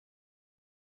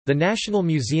The National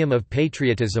Museum of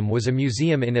Patriotism was a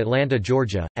museum in Atlanta,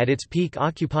 Georgia, at its peak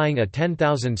occupying a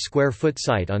 10,000-square-foot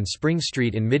site on Spring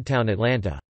Street in Midtown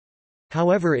Atlanta.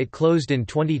 However, it closed in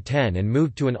 2010 and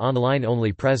moved to an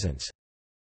online-only presence.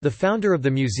 The founder of the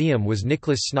museum was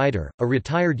Nicholas Snyder, a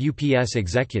retired UPS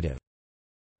executive.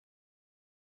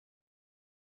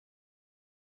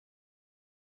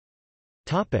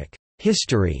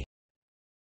 History.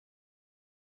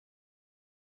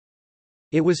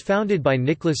 It was founded by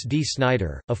Nicholas D.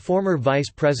 Snyder, a former vice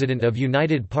president of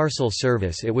United Parcel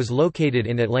Service. It was located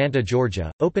in Atlanta,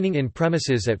 Georgia, opening in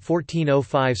premises at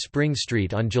 1405 Spring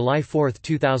Street on July 4,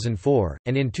 2004,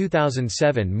 and in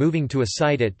 2007 moving to a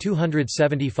site at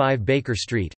 275 Baker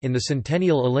Street, in the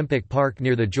Centennial Olympic Park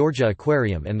near the Georgia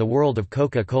Aquarium and the World of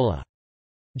Coca-Cola.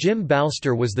 Jim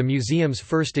Balster was the museum's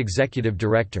first executive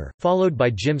director, followed by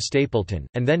Jim Stapleton,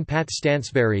 and then Pat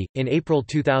Stansberry. In April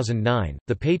 2009,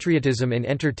 the Patriotism in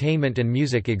Entertainment and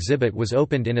Music exhibit was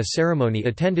opened in a ceremony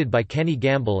attended by Kenny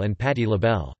Gamble and Patti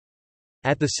LaBelle.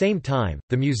 At the same time,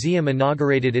 the museum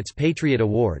inaugurated its Patriot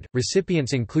Award,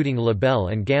 recipients including LaBelle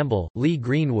and Gamble, Lee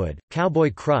Greenwood, Cowboy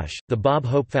Crush, the Bob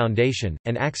Hope Foundation,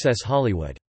 and Access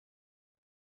Hollywood.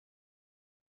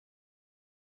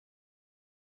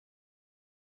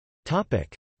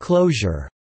 Closure.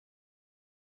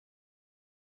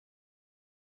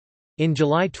 In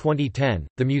July 2010,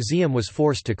 the museum was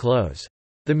forced to close.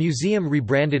 The museum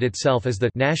rebranded itself as the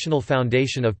National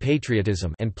Foundation of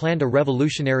Patriotism and planned a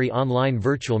revolutionary online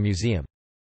virtual museum.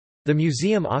 The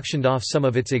museum auctioned off some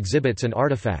of its exhibits and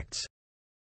artifacts.